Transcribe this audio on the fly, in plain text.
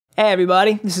Hey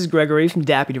everybody, this is Gregory from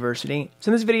Dapp University. So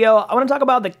in this video, I want to talk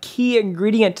about the key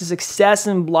ingredient to success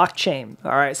in blockchain.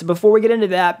 Alright, so before we get into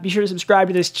that, be sure to subscribe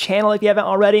to this channel if you haven't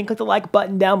already and click the like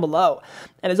button down below.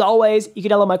 And as always, you can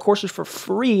download my courses for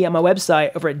free on my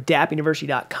website over at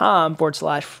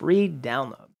dappuniversity.com/free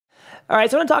download. Alright,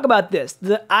 so I want to talk about this.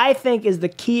 I think is the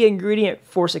key ingredient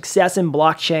for success in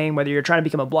blockchain, whether you're trying to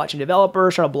become a blockchain developer,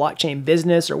 start a blockchain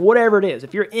business, or whatever it is.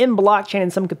 If you're in blockchain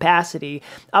in some capacity,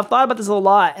 I've thought about this a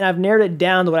lot, and I've narrowed it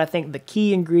down to what I think the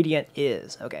key ingredient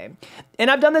is, okay?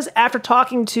 And I've done this after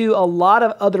talking to a lot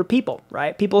of other people,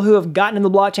 right? People who have gotten in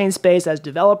the blockchain space as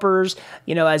developers,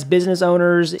 as business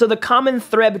owners. So the common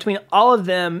thread between all of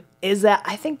them is that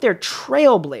I think they're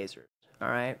trailblazers. All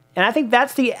right. And I think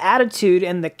that's the attitude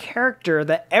and the character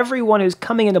that everyone who's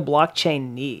coming into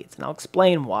blockchain needs. And I'll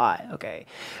explain why. Okay.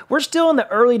 We're still in the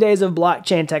early days of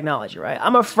blockchain technology, right?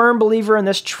 I'm a firm believer in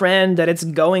this trend that it's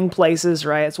going places,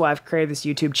 right? That's why I've created this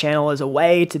YouTube channel as a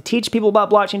way to teach people about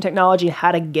blockchain technology and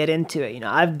how to get into it.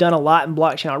 I've done a lot in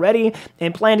blockchain already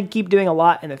and plan to keep doing a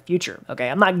lot in the future. Okay.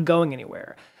 I'm not going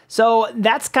anywhere. So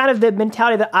that's kind of the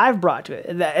mentality that I've brought to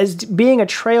it, that as being a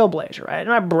trailblazer, right? I'm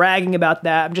not bragging about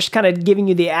that. I'm just kind of giving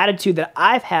you the attitude that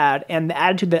I've had and the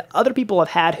attitude that other people have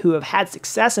had who have had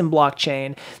success in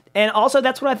blockchain. And also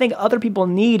that's what I think other people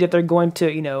need if they're going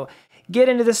to, get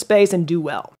into this space and do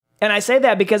well. And I say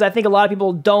that because I think a lot of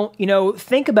people don't,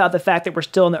 think about the fact that we're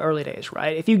still in the early days,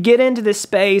 right? If you get into this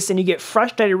space and you get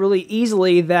frustrated really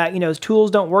easily that, tools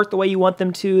don't work the way you want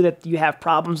them to, that you have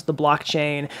problems with the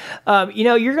blockchain,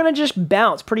 you're going to just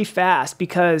bounce pretty fast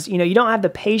because, you don't have the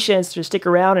patience to stick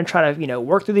around and try to,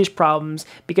 work through these problems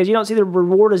because you don't see the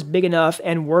reward as big enough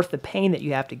and worth the pain that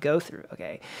you have to go through,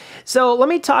 okay? So let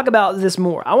me talk about this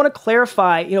more. I want to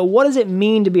clarify, what does it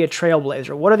mean to be a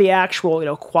trailblazer? What are the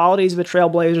actual, qualities of a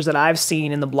trailblazer that I've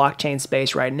seen in the blockchain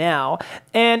space right now?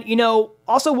 And,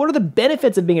 also, what are the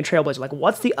benefits of being a trailblazer? Like,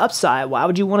 what's the upside? Why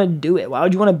would you want to do it? Why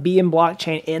would you want to be in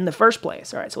blockchain in the first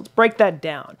place? All right, so let's break that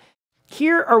down.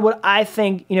 Here are what I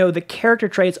think, the character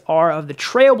traits are of the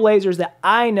trailblazers that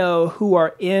I know who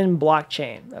are in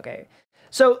blockchain, okay?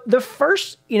 So the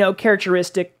first,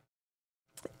 characteristic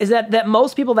is that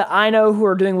most people that I know who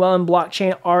are doing well in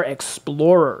blockchain are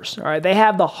explorers, all right? They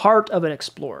have the heart of an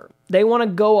explorer. They want to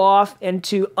go off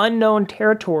into unknown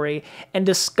territory and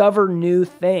discover new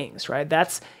things, right?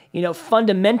 That's,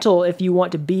 fundamental if you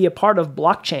want to be a part of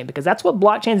blockchain, because that's what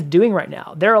blockchain is doing right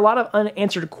now. There are a lot of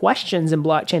unanswered questions in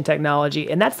blockchain technology,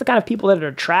 and that's the kind of people that it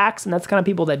attracts, and that's the kind of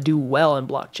people that do well in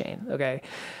blockchain, okay?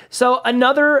 So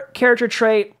another character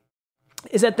trait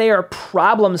is that they are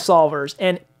problem solvers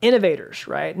and innovators,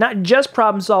 right? Not just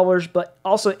problem solvers, but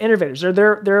also innovators.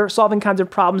 They're solving kinds of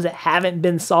problems that haven't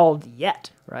been solved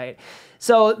yet, right?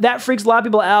 So that freaks a lot of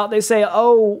people out. They say,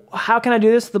 oh, how can I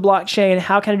do this with the blockchain?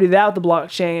 How can I do that with the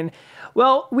blockchain?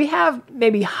 Well, we have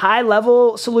maybe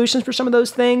high-level solutions for some of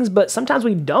those things, but sometimes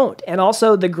we don't. And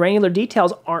also, the granular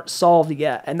details aren't solved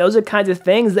yet. And those are the kinds of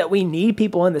things that we need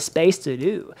people in the space to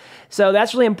do. So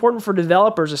that's really important for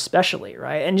developers especially,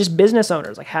 right? And just business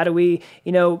owners. Like, how do we,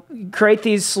 create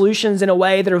these solutions in a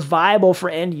way that are viable for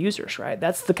end users, right?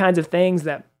 That's the kinds of things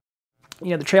that,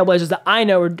 the trailblazers that I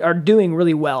know are doing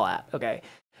really well at, okay?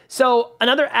 So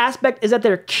another aspect is that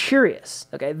they're curious,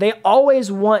 okay? They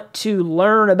always want to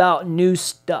learn about new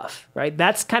stuff, right?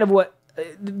 That's kind of what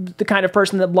the kind of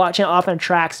person that blockchain often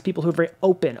attracts, people who are very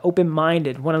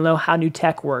open-minded, want to know how new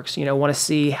tech works, want to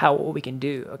see what we can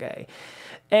do, okay?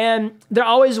 And they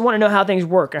always want to know how things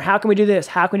work, or how can we do this?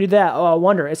 How can we do that? Oh, I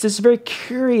wonder. It's this very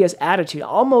curious attitude.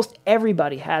 Almost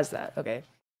everybody has that, okay?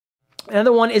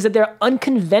 Another one is that they're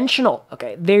unconventional,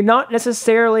 okay? They're not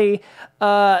necessarily,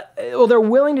 they're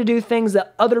willing to do things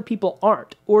that other people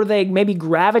aren't, or they maybe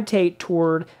gravitate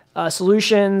toward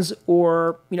solutions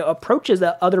or, approaches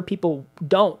that other people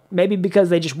don't, maybe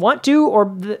because they just want to,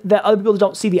 or that other people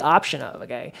don't see the option of,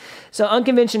 okay? So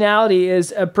unconventionality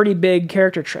is a pretty big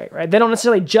character trait, right? They don't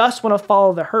necessarily just want to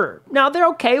follow the herd. Now, they're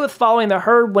okay with following the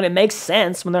herd when it makes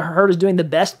sense, when the herd is doing the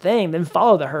best thing, then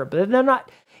follow the herd, but they're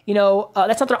not,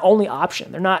 that's not their only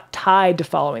option. They're not tied to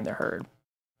following the herd.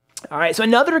 All right, so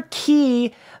another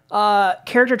key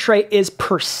character trait is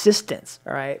persistence,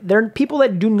 all right? They're people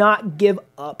that do not give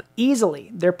up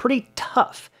easily. They're pretty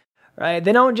tough, right?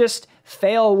 They don't just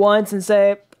fail once and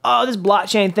say, oh, this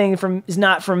blockchain thing is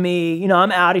not for me.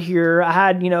 I'm out of here. I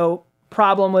had,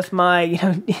 problem with my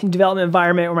development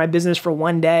environment or my business for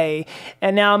one day,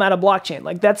 and now I'm out of blockchain.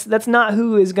 Like that's not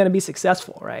who is going to be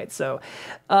successful, right? So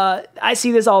I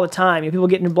see this all the time. People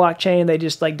get into blockchain, they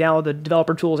just like download the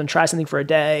developer tools and try something for a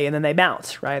day, and then they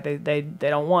bounce, right? They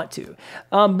don't want to.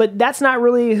 But that's not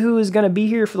really who is going to be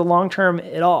here for the long term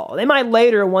at all. They might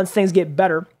later once things get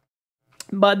better.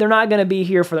 but they're not going to be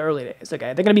here for the early days,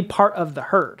 okay? They're going to be part of the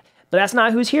herd, but that's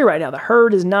not who's here right now. The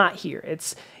herd is not here.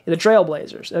 It's the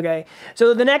Trailblazers, okay?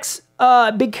 So the next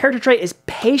big character trait is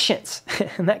patience,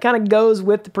 and that kind of goes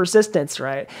with the persistence,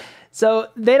 right? So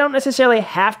they don't necessarily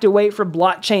have to wait for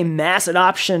blockchain mass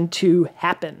adoption to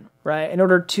happen, right? In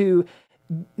order to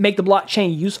make the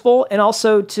blockchain useful and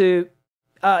also to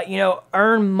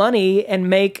earn money and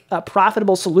make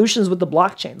profitable solutions with the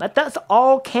blockchain. That's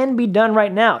all can be done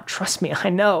right now. Trust me, I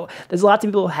know. There's lots of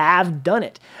people who have done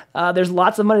it. There's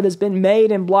lots of money that's been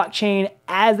made in blockchain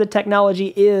as the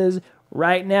technology is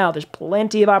right now. There's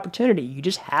plenty of opportunity. You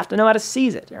just have to know how to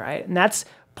seize it, all right? And that's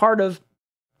part of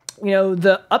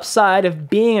the upside of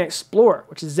being an explorer,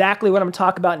 which is exactly what I'm going to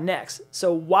talk about next.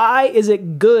 So why is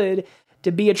it good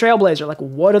to be a trailblazer? Like,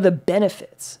 what are the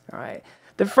benefits, all right?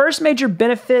 The first major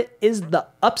benefit is the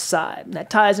upside, and that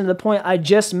ties into the point I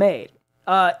just made.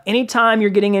 Anytime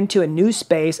you're getting into a new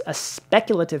space, a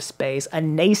speculative space, a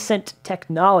nascent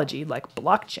technology like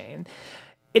blockchain,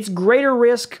 it's greater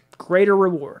risk, greater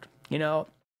reward.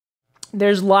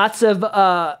 There's lots of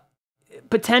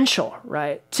potential,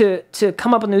 right, to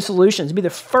come up with new solutions, be the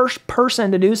first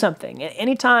person to do something. And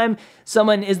anytime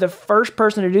someone is the first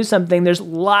person to do something, there's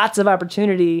lots of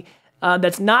opportunity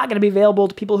that's not going to be available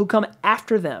to people who come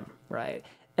after them, right?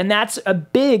 And that's a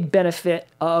big benefit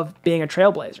of being a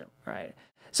trailblazer, right?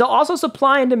 So also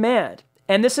supply and demand.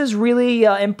 And this is really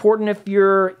important if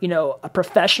you're, a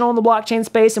professional in the blockchain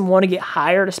space and want to get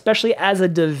hired, especially as a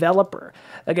developer.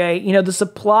 Okay, the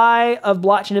supply of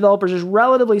blockchain developers is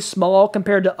relatively small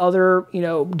compared to other,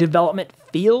 development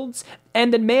fields,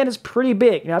 and the demand is pretty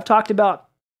big. I've talked about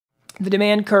the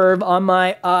demand curve on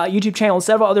my YouTube channel and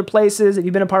several other places. If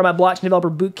you've been a part of my Blockchain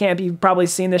Developer Bootcamp, you've probably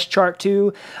seen this chart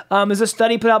too. There's a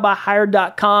study put out by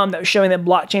Hired.com that was showing that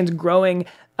blockchain's growing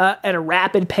at a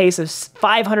rapid pace of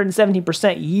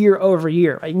 517% year over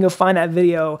year. You can go find that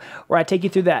video where I take you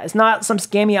through that. It's not some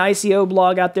scammy ICO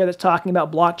blog out there that's talking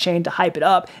about blockchain to hype it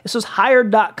up. This was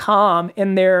Hired.com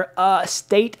in their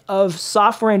State of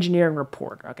Software Engineering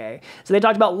report, okay? So they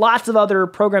talked about lots of other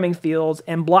programming fields,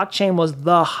 and blockchain was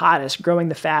the hottest, growing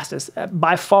the fastest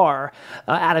by far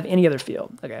out of any other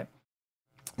field, okay?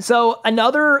 So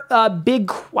another big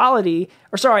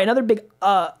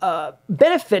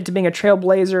benefit to being a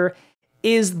trailblazer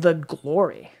is the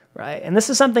glory, right? And this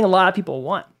is something a lot of people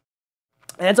want.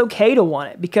 And it's okay to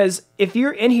want it, because if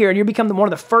you're in here and you become one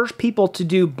of the first people to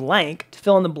do blank, to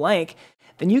fill in the blank,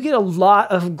 then you get a lot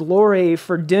of glory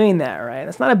for doing that, right?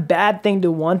 That's not a bad thing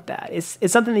to want that. It's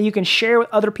something that you can share with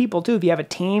other people too. If you have a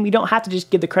team, you don't have to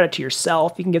just give the credit to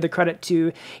yourself. You can give the credit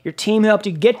to your team who helped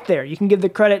you get there. You can give the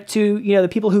credit to, the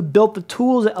people who built the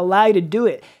tools that allow you to do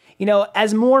it.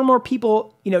 As more and more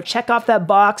people, check off that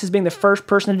box as being the first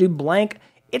person to do blank,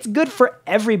 it's good for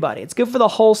everybody. It's good for the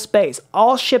whole space.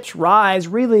 All ships rise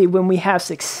really when we have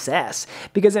success,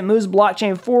 because it moves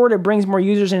blockchain forward. It brings more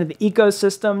users into the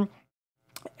ecosystem.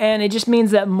 And it just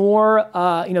means that more,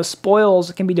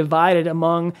 spoils can be divided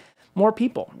among more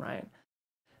people, right?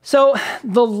 So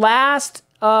the last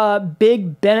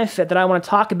big benefit that I want to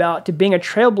talk about to being a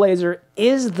trailblazer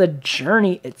is the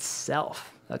journey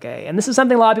itself, okay? And this is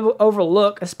something a lot of people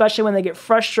overlook, especially when they get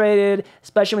frustrated,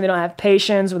 especially when they don't have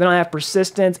patience, when they don't have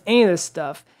persistence, any of this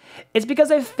stuff. It's because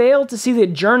they fail to see the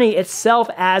journey itself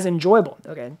as enjoyable,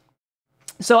 okay?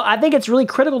 So I think it's really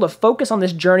critical to focus on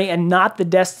this journey and not the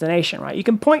destination, right? You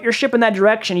can point your ship in that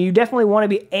direction. You definitely want to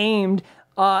be aimed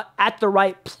at the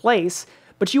right place,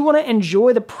 but you want to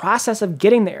enjoy the process of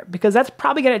getting there, because that's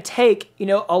probably going to take,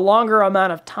 a longer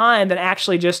amount of time than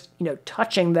actually just,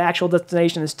 touching the actual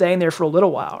destination and staying there for a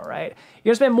little while, right?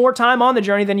 You're going to spend more time on the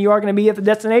journey than you are going to be at the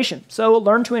destination. So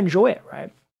learn to enjoy it,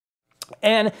 right?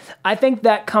 And I think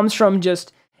that comes from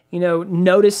just,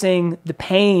 noticing the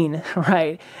pain,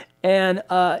 right? And,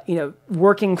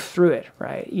 working through it,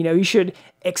 right? You should,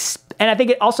 and I think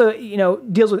it also,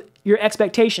 deals with your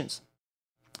expectations.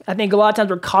 I think a lot of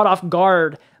times we're caught off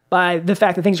guard by the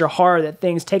fact that things are hard, that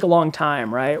things take a long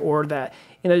time, right? Or that,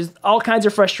 there's all kinds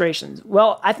of frustrations.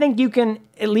 Well, I think you can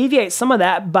alleviate some of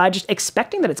that by just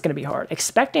expecting that it's going to be hard,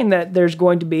 expecting that there's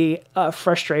going to be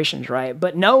frustrations, right?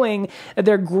 But knowing that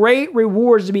there are great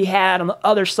rewards to be had on the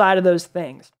other side of those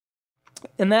things.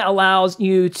 And that allows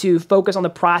you to focus on the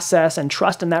process and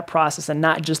trust in that process and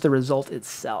not just the result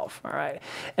itself, all right?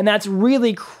 And that's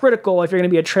really critical if you're going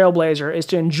to be a trailblazer, is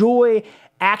to enjoy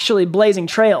actually blazing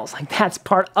trails. Like, that's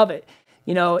part of it.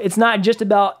 It's not just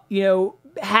about,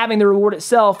 having the reward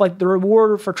itself. Like, the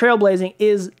reward for trailblazing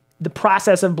is the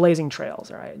process of blazing trails,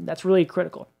 all right? That's really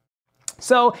critical.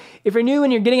 So if you're new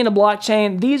and you're getting into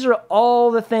blockchain, these are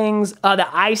all the things that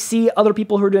I see other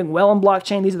people who are doing well in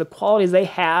blockchain. These are the qualities they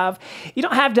have. You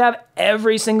don't have to have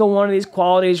every single one of these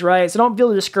qualities, right? So don't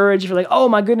feel discouraged if you're like, oh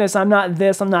my goodness, I'm not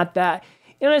this, I'm not that.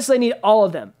 You don't necessarily need all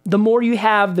of them. The more you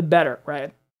have, the better,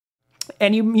 right?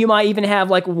 And you might even have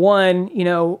like one,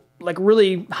 like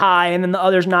really high and then the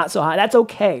other's not so high. That's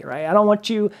okay, right? I don't want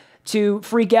you to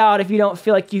freak out if you don't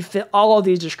feel like you fit all of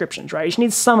these descriptions, right? You just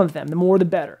need some of them. The more, the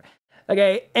better.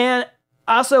 Okay, and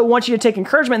I also want you to take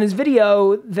encouragement in this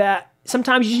video that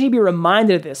sometimes you just need to be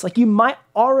reminded of this. Like you might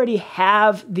already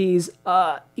have these,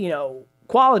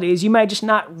 qualities. You might just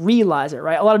not realize it,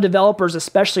 right? A lot of developers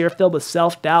especially are filled with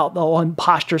self-doubt, the whole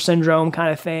imposter syndrome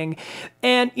kind of thing.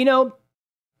 And, you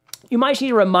might just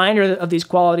need a reminder of these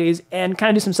qualities and kind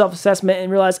of do some self-assessment and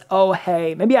realize, oh,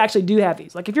 hey, maybe I actually do have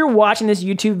these. Like if you're watching this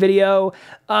YouTube video,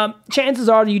 chances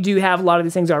are that you do have a lot of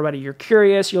these things already. You're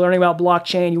curious, you're learning about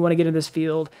blockchain, you want to get into this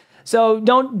field. So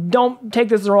don't take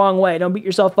this the wrong way. Don't beat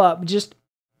yourself up. Just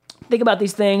think about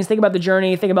these things, think about the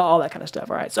journey, think about all that kind of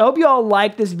stuff, all right? So I hope you all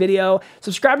liked this video.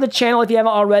 Subscribe to the channel if you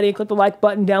haven't already. Click the like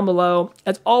button down below.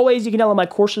 As always, you can download my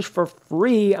courses for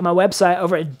free on my website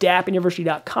over at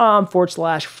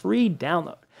dappuniversity.com/free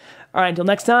download. All right, until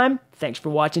next time, thanks for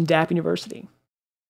watching Dapp University.